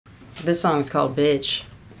This song's called Bitch.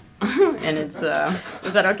 And it's,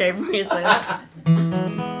 is that okay for me to say that?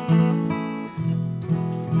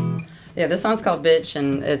 Yeah, this song's called Bitch,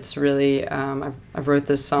 and it's really, I wrote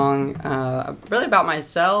this song really about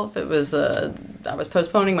myself. It was, I was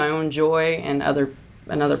postponing my own joy and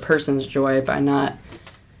another person's joy by not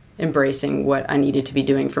embracing what I needed to be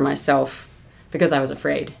doing for myself because I was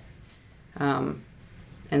afraid. And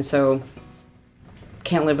so,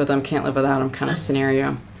 can't live with them, can't live without them kind of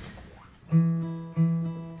scenario.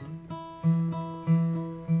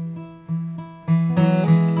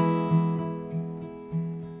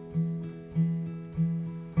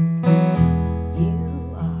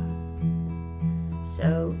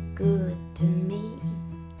 So good to me.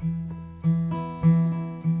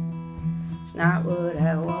 It's not what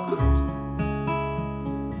I want.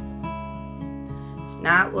 It's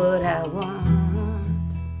not what I want.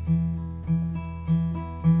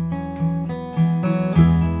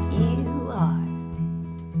 You are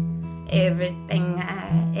everything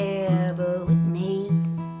I ever would need.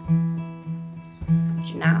 But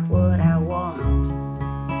you're not what I want.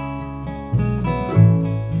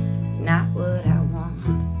 You're not what I want.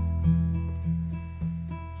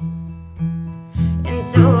 And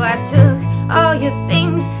so I took all your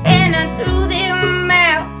things and I threw them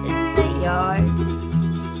out in the yard.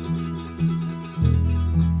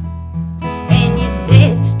 And you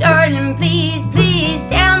said, darling, please, please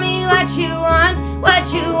tell me what you want,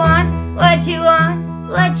 what you want, what you want,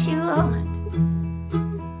 what you want.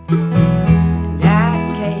 And I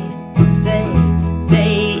can't say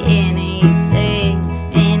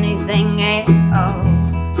anything at all.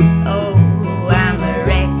 Oh, I'm a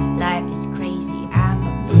wreck, life is crazy, I'm a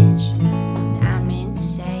bitch, I'm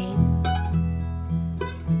insane.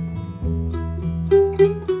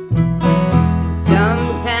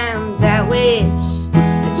 Sometimes I wish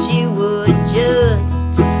that you would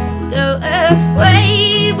just go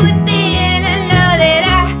away, but then I know that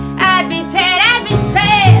I'd be sad,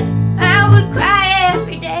 I would cry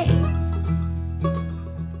every day.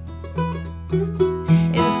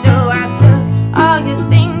 And so I took all your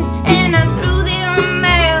things and I threw them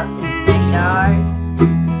out in the yard.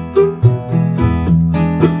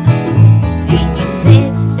 And you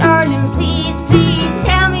said, darling, please, please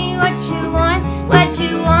tell me what you want, what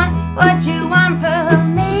you want, what you want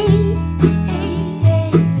from me.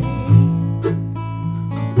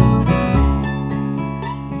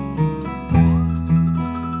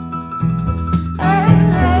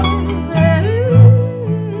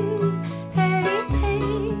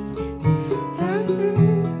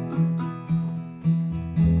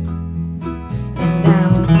 And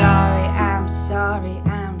I'm sorry, I'm sorry,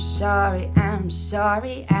 I'm sorry, I'm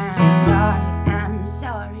sorry, I'm sorry, I'm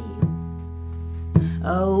sorry.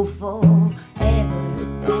 Oh, for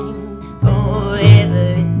everything, for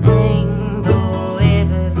everything, for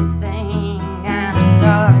everything. I'm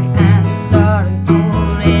sorry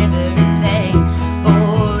for everything,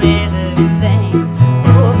 for everything,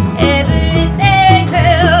 for everything.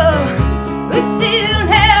 Oh, we feel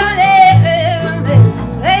everything.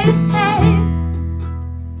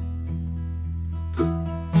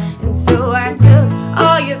 And so I took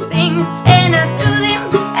all your things and I threw them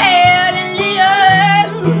out in the yard.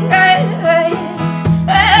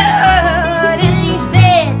 And you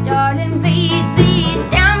said, darling, please, please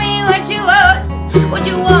tell me what you want, what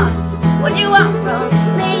you want, what you want from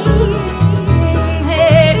me.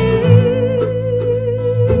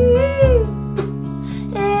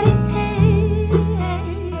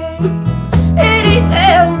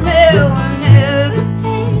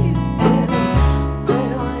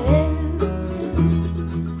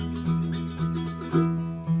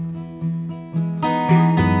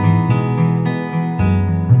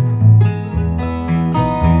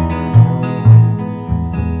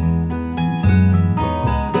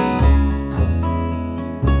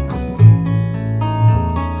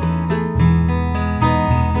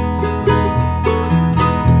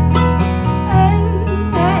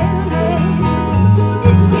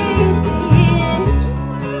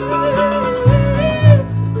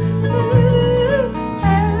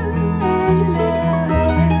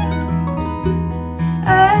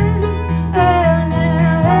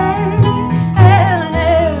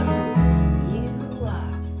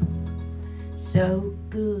 So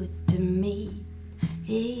good to me.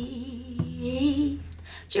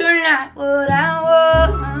 You're not what I want.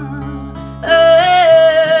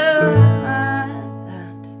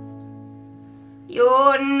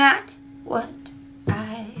 You're not what